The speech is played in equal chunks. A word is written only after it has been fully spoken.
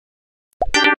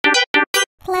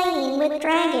Playing with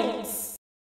Dragons.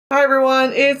 Hi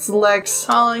everyone, it's Lex.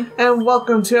 Holly. And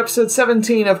welcome to episode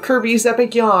 17 of Kirby's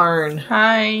Epic Yarn.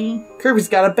 Hi. Kirby's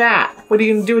got a bat. What are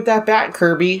you gonna do with that bat,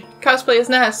 Kirby? Cosplay as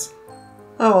Ness.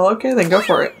 Oh, well, okay, then go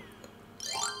for it.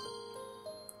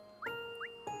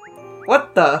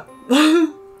 What the?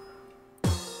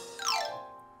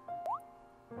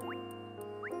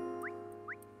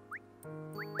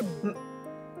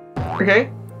 Okay.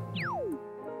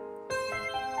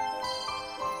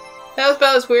 That was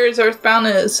about as weird as Earthbound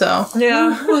is, so.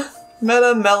 Yeah.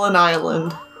 Meta Melon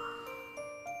Island.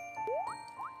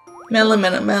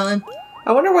 Melon.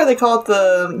 I wonder why they call it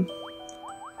the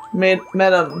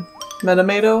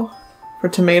Metamato for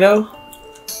tomato.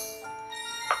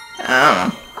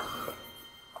 I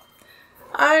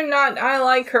don't know. I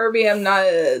like Kirby. I'm not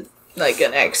like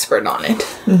an expert on it.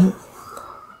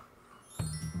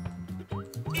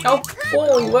 Oh,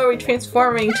 whoa, what are we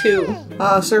transforming to?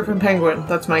 Surfing penguin,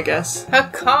 that's my guess. A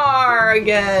car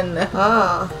again.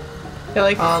 You're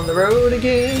like, on the road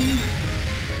again.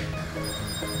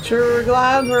 Sure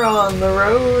glad we're on the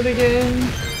road again.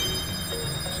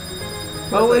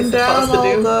 Mowing down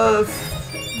all the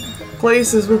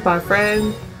places with my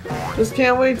friend. Just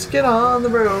can't wait to get on the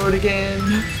road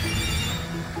again.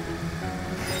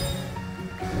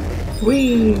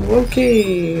 Wee,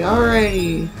 okay,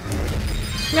 alrighty.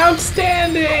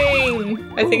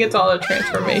 Outstanding! I think it's all the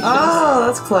transformations. Oh,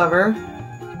 that's clever.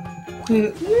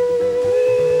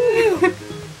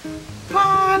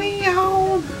 Party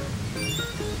on!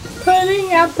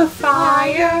 Putting out the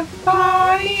fire.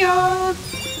 Party on!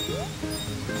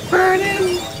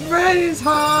 Burning red is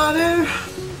hotter.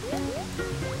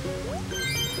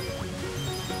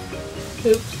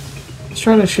 Oops. He's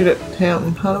trying to shoot at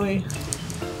him. How do we...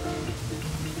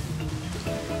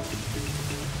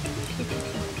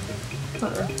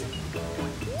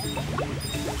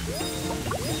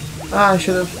 I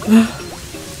should have.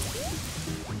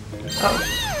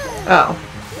 Oh.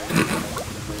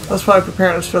 That's probably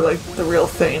preparing us for like the real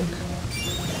thing.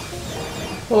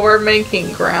 Well, we're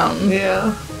making ground.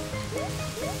 Yeah.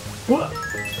 What?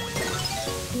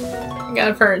 We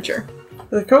got furniture.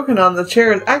 The coconut on the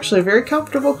chair is actually a very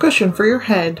comfortable cushion for your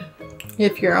head.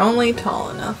 If you're only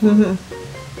tall enough.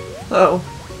 Oh.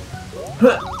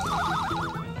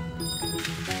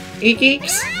 Eek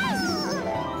eeks.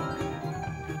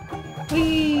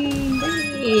 Whee!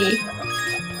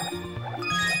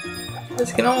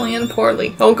 This can only end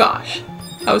poorly. Oh gosh.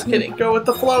 I was kidding. Go with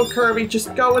the flow, Kirby.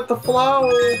 Just go with the flow.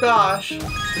 Oh gosh.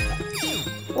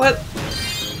 What?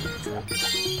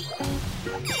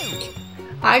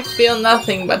 I feel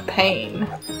nothing but pain.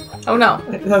 Oh no.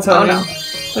 That's how Oh no.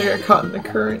 I got caught in the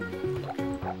current.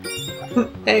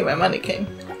 Hey, my money came.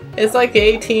 It's like the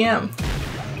ATM.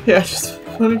 Yeah, just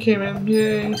money came in.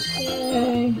 Yay.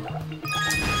 Yay.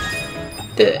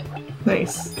 Did it.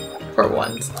 Nice. For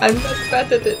once. I'm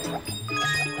expected it.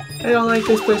 I don't like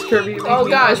this place, Kirby. Oh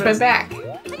gosh, my back.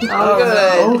 Oh,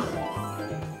 good.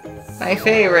 No. My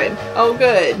favorite. Oh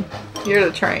good. You're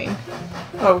the train.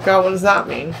 Oh god, what does that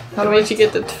mean? How do you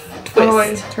get the twist? How do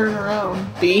I turn around?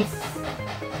 B.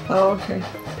 Oh, okay.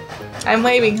 I'm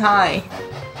waving hi.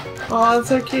 Oh, that's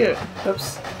so cute.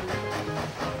 Oops.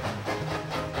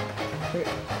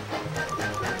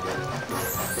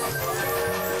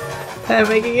 I'm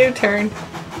making a U-turn.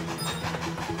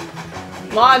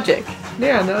 Logic.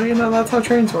 Yeah, no, you know, that's how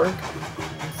trains work.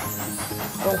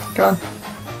 Oh, god.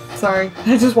 Sorry.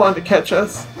 I just wanted to catch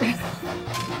us.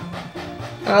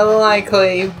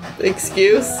 Unlikely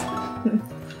excuse.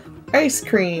 Ice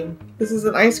cream. This is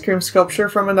an ice cream sculpture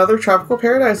from another tropical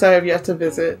paradise I have yet to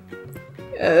visit.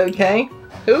 Okay.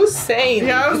 Who's saying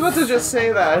Yeah, I was this? about to just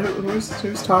say that.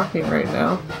 Who's talking right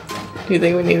now? Do you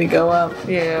think we need to go up?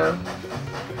 Yeah.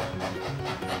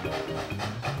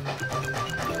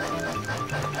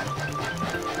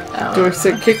 Do we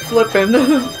say kick flipping?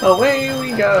 Away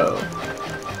we go.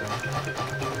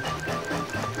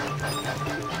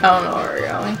 I don't know where we're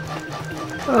going. I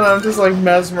don't know, I'm just like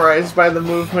mesmerized by the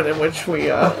movement in which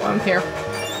we Oh, I'm here.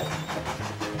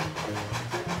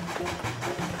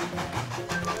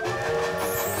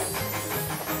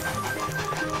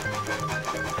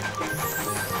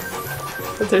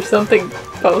 Is there something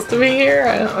supposed to be here?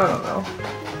 I don't know.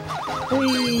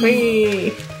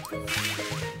 Whee!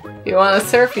 You want to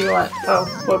surf? You want? Oh,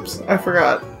 whoops, I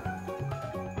forgot.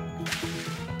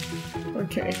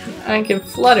 Okay. I can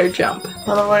flutter jump.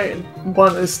 How do I...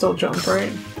 One is still jump,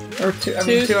 right? Or two, I mean,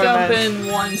 Two's two I jump meant.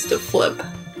 and one's to flip.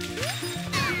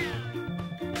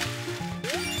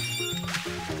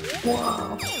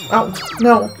 Wow. Oh,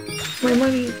 no. My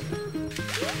money.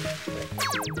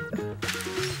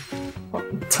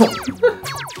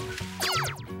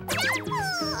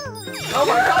 Oh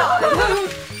my god!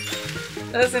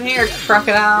 Listen here,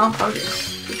 crocodile. Okay.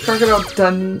 Crocodile's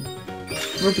done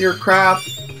with your crap.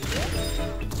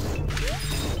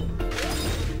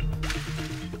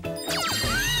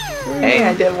 Hey,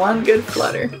 I did one good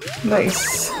flutter.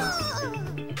 Nice.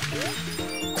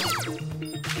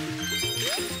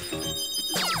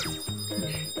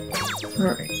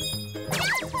 Alright.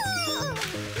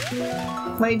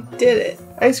 I did it.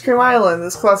 Ice Cream Island.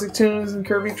 This classic tune is in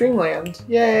Kirby Dreamland.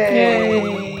 Yay!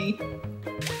 Yay!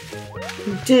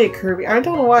 We did, Kirby. I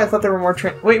don't know why I thought there were more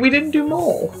wait, we didn't do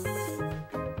Mole.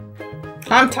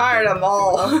 I'm tired of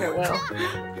mole. Okay, well.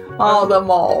 All the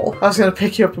mole. I was gonna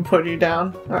pick you up and put you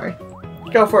down. Alright.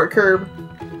 Go for it, Kirb.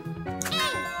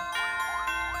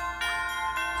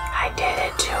 I did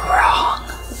it too wrong.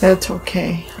 It's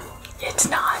okay. It's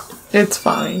not. It's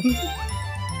fine.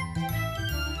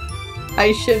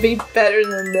 I should be better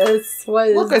than this. What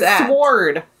is Look, a that?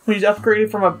 sword! We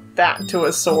upgraded from a bat to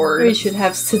a sword. We should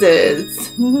have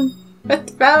scissors.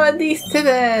 What's wrong with these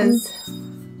scissors?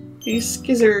 These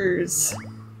skizzers.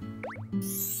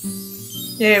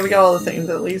 Yeah, we got all the things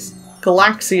at least.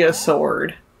 Galaxia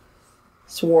sword.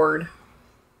 Sword.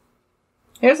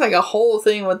 There's like a whole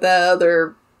thing with that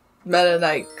other Meta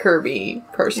Knight Kirby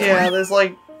person. Yeah, there's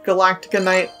like Galactica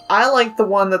Knight. I like the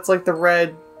one that's like the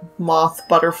red moth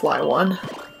butterfly one.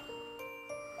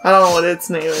 I don't know what its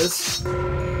name is,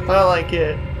 but I like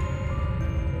it.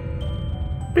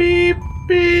 Beep,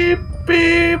 beep,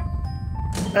 beep.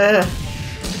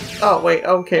 Oh, wait,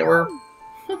 okay, we're...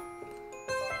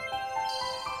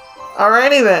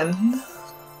 Alrighty then.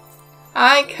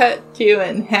 I cut you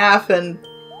in half and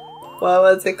what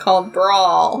was it called?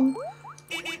 Brawl.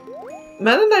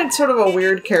 Meta Knight's sort of a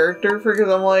weird character because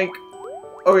I'm like,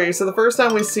 okay, so the first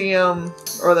time we see him,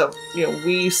 or that, you know,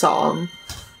 we saw him,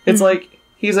 it's like,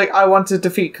 he's like, I want to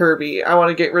defeat Kirby. I want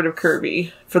to get rid of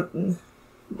Kirby for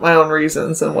my own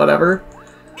reasons and whatever.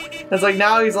 It's like,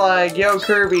 now he's like, yo,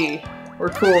 Kirby, we're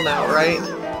cool now, right?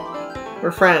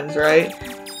 We're friends, right?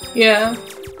 Yeah.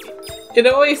 It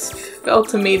always felt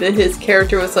to me that his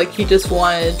character was like he just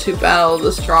wanted to battle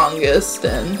the strongest,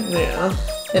 and Yeah.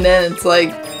 and then it's like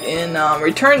in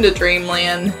Return to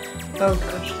Dreamland, Oh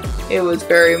gosh. it was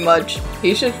very much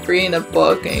he's just reading a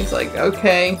book and he's like,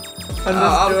 okay,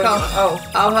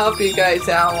 I'll help you guys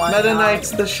out. Meta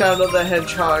Knight's the Shadow the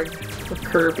Hedgehog of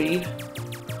Kirby.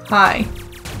 Hi,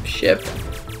 ship.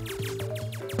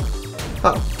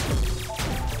 Oh.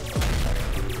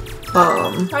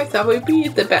 I thought we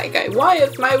beat the bad guy. Why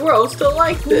is my world still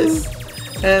like this?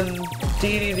 And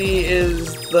DDD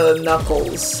is the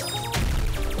Knuckles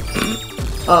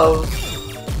of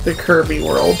the Kirby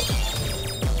world.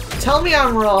 Tell me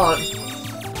I'm wrong.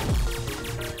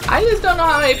 I just don't know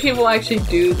how many people actually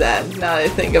do that now that I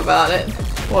think about it.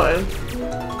 What?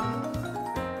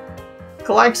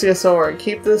 Galaxia Sword.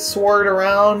 Keep this sword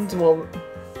around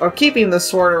keeping this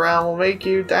sword around will make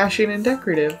you dashing and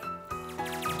decorative.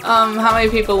 How many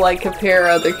people like compare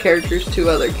other characters to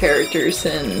other characters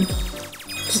in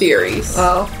series?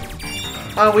 Oh.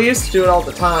 We used to do it all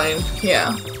the time.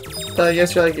 Yeah. But I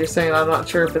guess you're saying, I'm not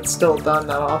sure if it's still done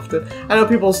that often. I know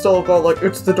people still go like,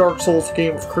 it's the Dark Souls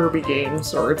game of Kirby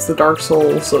games, or it's the Dark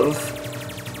Souls of...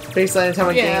 Basically, anytime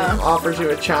a game offers you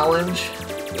a challenge.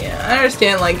 Yeah, I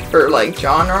understand, like, for, like,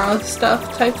 genre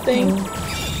stuff type thing.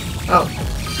 Oh.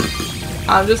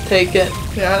 I'll just take it.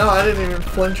 Yeah, I know, I didn't even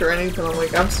flinch or anything. I'm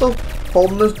like, I'm still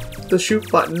holding the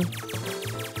shoot button.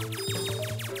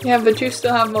 Yeah, but you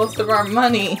still have most of our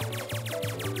money.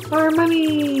 Our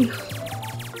money!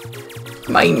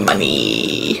 My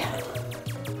money!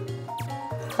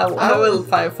 I would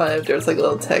find fun if there's like a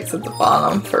little text at the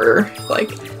bottom for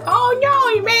like, oh no,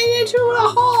 you made it into a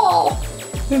hole!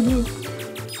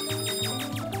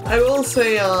 I will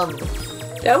say,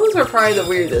 that was probably the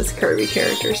weirdest Kirby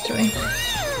characters to me.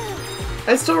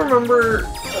 I still remember,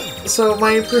 so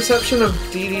my perception of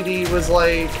DDD was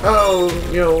like, oh,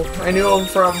 you know, I knew him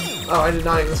from, I did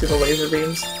not even see the laser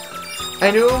beams.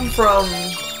 I knew him from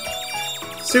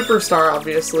Superstar,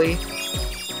 obviously.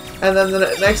 And then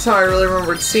the next time I really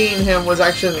remembered seeing him was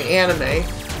actually in the anime.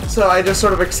 So I just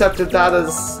sort of accepted that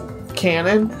as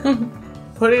canon.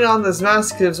 Putting on this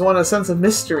mask gives one a sense of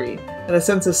mystery and a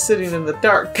sense of sitting in the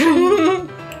dark. I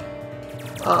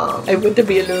want to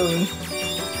be alone.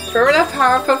 Remember that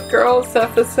Powerpuff Girls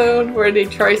episode where they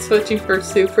try switching for other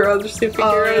superheroes?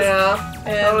 Oh, yeah. And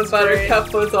that was Buttercup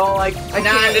great. was all like, I'm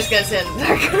just gonna sit in the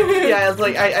dark. Yeah, it's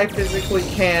like, I physically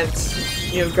can't,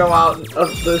 you know, go out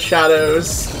of the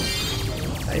shadows.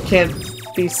 I can't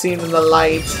be seen in the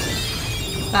light.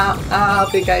 I'll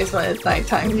help you guys when it's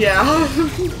nighttime. Yeah.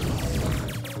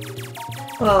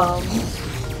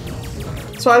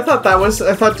 So I thought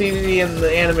DDD in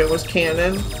the anime was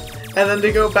canon. And then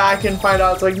to go back and find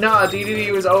out, it's like, nah,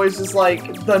 DDD was always just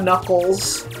like the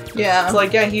Knuckles. Yeah. It's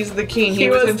like, yeah, he's the king. He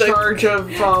was in charge of,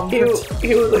 he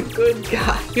was a good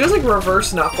guy. He was like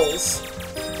reverse Knuckles.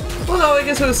 Well, no, I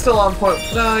guess it was still on point.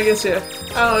 No, I guess, yeah.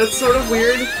 I don't know, it's sort of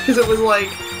weird, because it was like...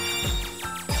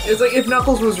 It's like if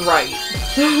Knuckles was right.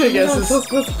 I guess it's...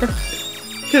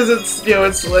 Because it's, you know,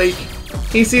 it's like...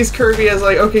 He sees Kirby as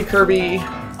like, okay, Kirby...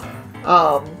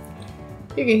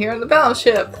 You can hear on the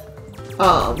battleship.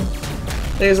 And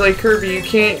he's like, Kirby, you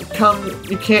can't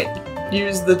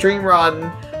use the Dream Rod,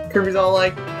 and Kirby's all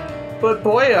like, but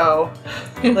boyo.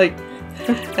 Like,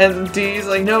 and Dee's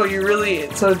like, no, you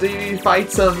really, so Dee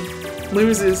fights him,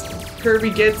 loses, Kirby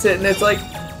gets it, and it's like,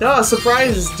 no,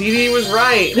 surprise, Dee was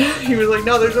right. He was like,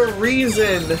 no, there's a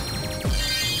reason.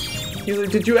 He's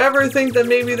like, did you ever think that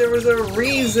maybe there was a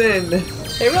reason?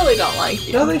 They really don't like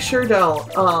you. No, they sure don't.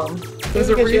 There's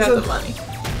a reason. You have the money.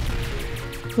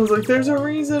 I was like, there's a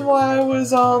reason why I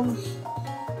was,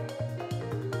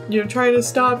 you know, trying to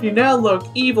stop you. Now look,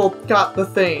 evil got the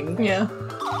thing. Yeah.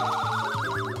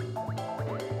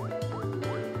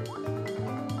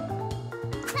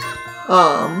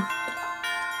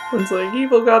 It's like,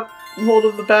 evil got hold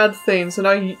of the bad thing, so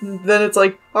now then it's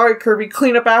like, alright Kirby,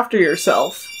 clean up after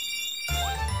yourself.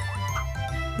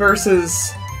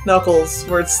 Versus Knuckles,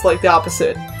 where it's like the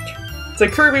opposite. It's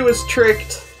like Kirby was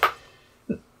tricked,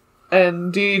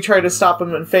 and Dee tried to stop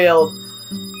him and failed.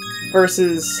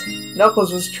 Versus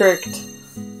Knuckles was tricked,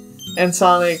 and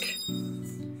Sonic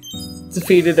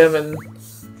defeated him and...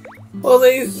 Well,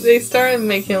 they started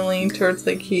making a lean towards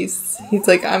like he's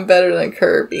like, I'm better than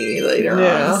Kirby later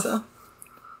on, so.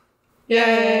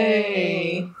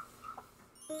 Yay!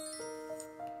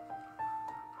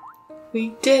 We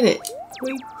did it!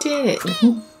 We did it!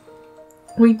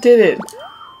 We did it!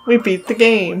 We beat the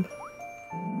game!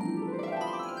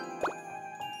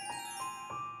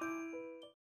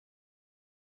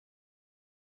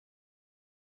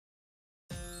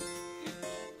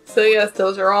 So yes,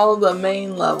 those are all the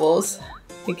main levels.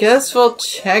 I guess we'll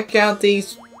check out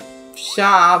these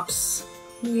shops.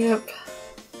 Yep.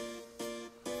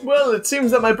 Well, it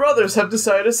seems that my brothers have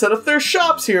decided to set up their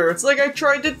shops here. It's like I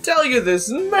tried to tell you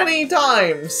this many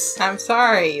times. I'm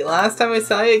sorry, last time I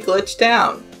saw you, it glitched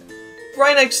out.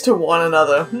 Right next to one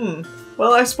another.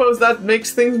 Well, I suppose that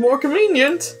makes things more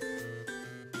convenient.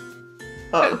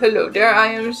 Hello there, I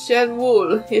am Shed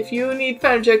Wool. If you need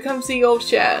furniture, come see old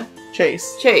Shed.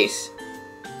 Chase.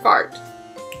 Fart.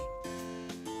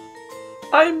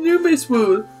 I'm New Miss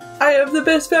Wool. I have the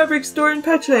best fabric store in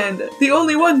Patchland. The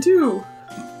only one, too.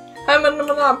 I'm a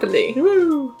monopoly.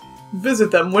 Woo!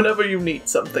 Visit them whenever you need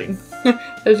something.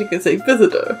 As you can say,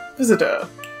 visitor. Visitor.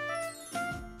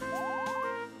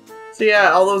 So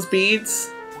yeah, all those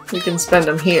beads, you can spend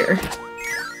them here.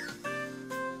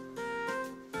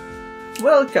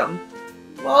 Welcome.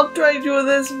 I'll trade you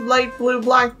this light blue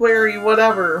blackberry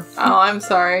whatever. Oh, I'm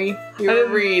sorry. You were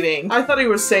reading. I thought he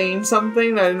was saying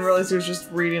something. I didn't realize he was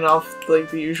just reading off like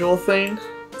the usual thing.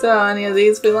 So, any of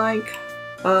these we like?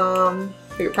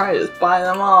 We could probably just buy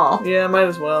them all. Yeah, might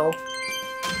as well.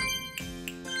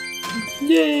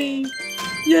 Yay!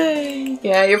 Yay!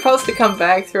 Yeah, you're supposed to come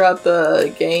back throughout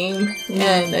the game,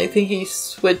 and I think he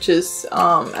switches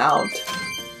out.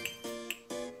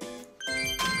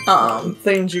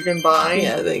 Things you can buy.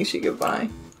 Yeah, things you can buy.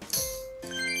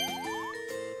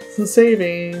 So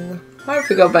saving. What if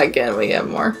we go back in, we get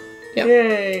more. Yep.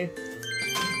 Yay!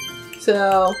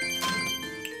 So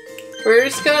we're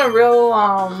just gonna real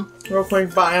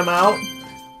quick buy them out.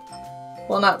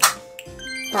 Well,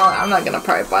 I'm not gonna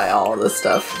probably buy all of this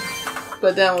stuff,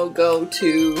 but then we'll go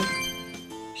to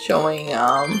showing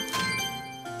our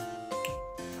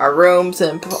rooms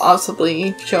and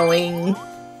possibly showing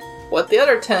what the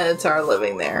other tenants are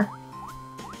living there.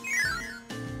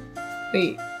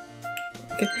 Wait.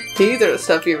 These are the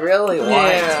stuff you really want.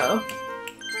 Yeah.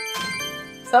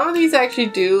 Some of these actually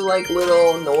do like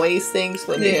little noise things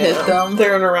when you hit them.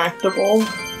 They're interactable.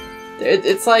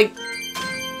 It's like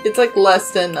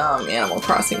less than Animal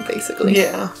Crossing, basically.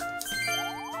 Yeah.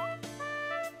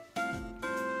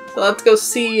 So let's go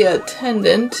see a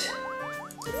attendant.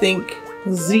 I think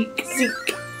Zeke.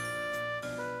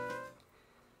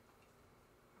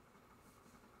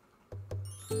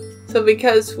 So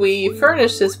because we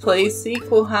furnished this place,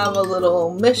 Zeke will have a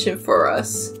little mission for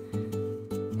us.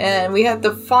 And we have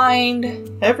to find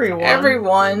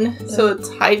everyone, so it's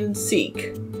hide and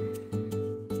seek.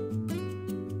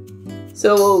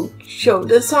 So we'll show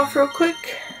this off real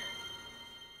quick.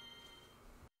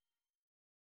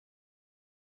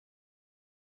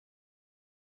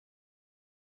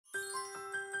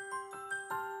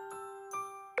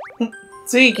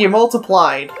 Zeke, you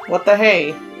multiplied. What the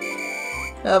hey?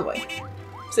 Oh boy.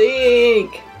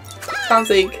 Zeke! Come,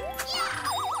 Zeke.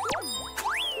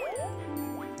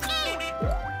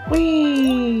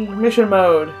 Whee! Mission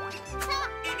mode.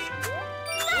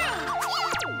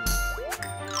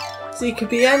 Zeke could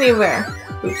be anywhere.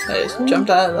 Oops, I just jumped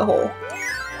out of the hole.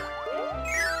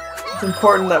 It's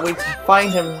important that we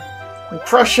find him and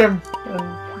crush him and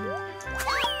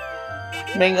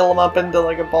mangle him up into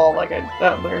like a ball like I...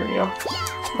 Oh, there you go.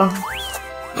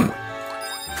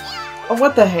 Oh,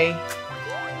 what the hey?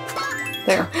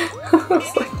 There. I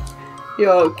was like, you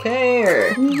okay?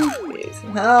 Or need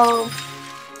some help?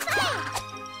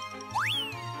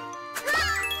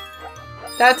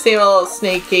 That seemed a little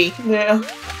snaky. Yeah.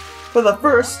 For the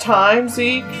first time,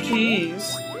 Zeke?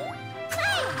 Jeez.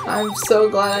 I'm so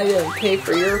glad I didn't pay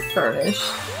for your furnish.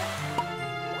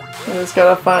 I just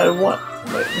gotta find one.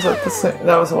 Wait, is that the same?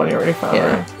 That was the one you already found,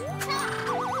 Yeah. right?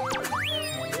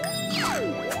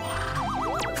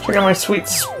 Check out my sweet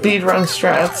speedrun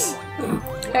strats.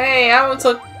 Hey, I was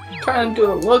trying to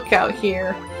do a lookout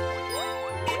here.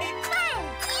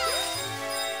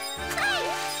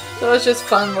 So it's just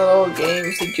fun little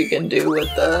games that you can do with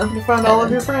the You found all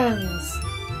of your friends.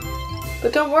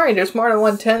 But don't worry, there's more than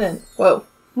one tenant. Whoa.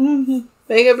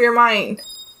 Make up your mind.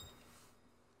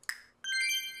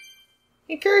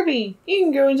 Hey Kirby, you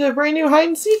can go into a brand new hide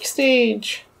and seek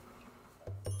stage.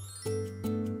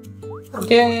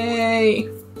 Yay!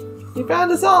 You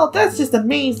found us all. That's just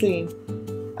amazing.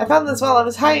 I found this while I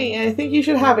was hiding, and I think you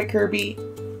should have it, Kirby.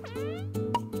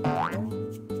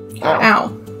 Ow.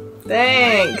 Ow.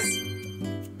 Thanks.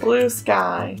 Blue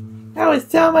sky. That was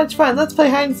so much fun. Let's play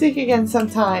hide and seek again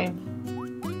sometime.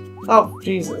 Oh,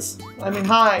 Jesus. I mean,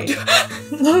 hide.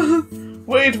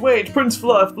 Wait, Prince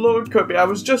Fluff, Lord Kirby, I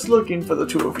was just looking for the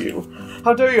two of you.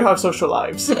 How dare you have social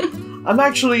lives? I'm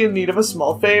actually in need of a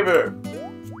small favor.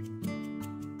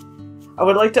 I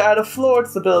would like to add a floor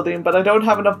to the building, but I don't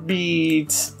have enough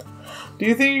beads. Do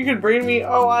you think you could bring me,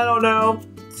 oh, I don't know,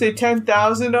 say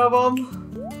 10,000 of them?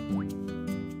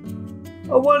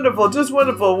 Oh, wonderful, just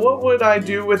wonderful. What would I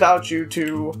do without you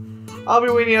two? I'll be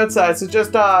waiting outside, so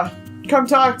just, come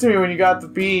talk to me when you got the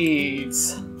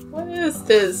beads. What is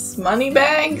this? Money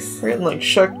bags? We're getting, like,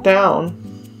 shut down.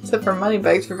 Except for money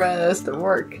bags prevented us to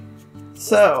work.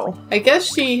 So. I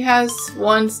guess she has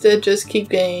ones that just keep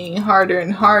getting harder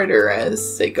and harder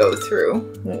as they go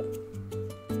through. Yeah.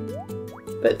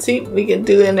 But see, we can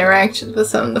do interactions with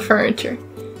some of the furniture.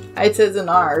 It says in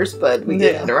ours, but we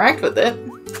can interact with it.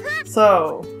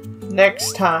 So,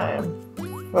 next time,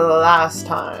 for the last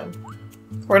time,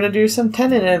 we're gonna do some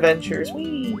tenant adventures.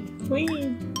 Whee!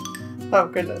 Whee! Oh,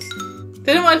 goodness.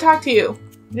 Didn't want to talk to you.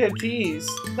 Yeah, jeez.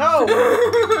 No!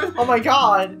 Oh my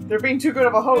god, they're being too good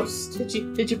of a host.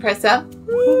 Did you press up?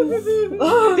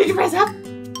 Did you press up?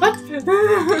 What?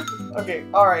 Okay,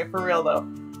 alright, for real though.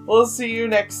 We'll see you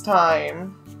next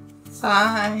time.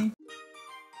 Bye.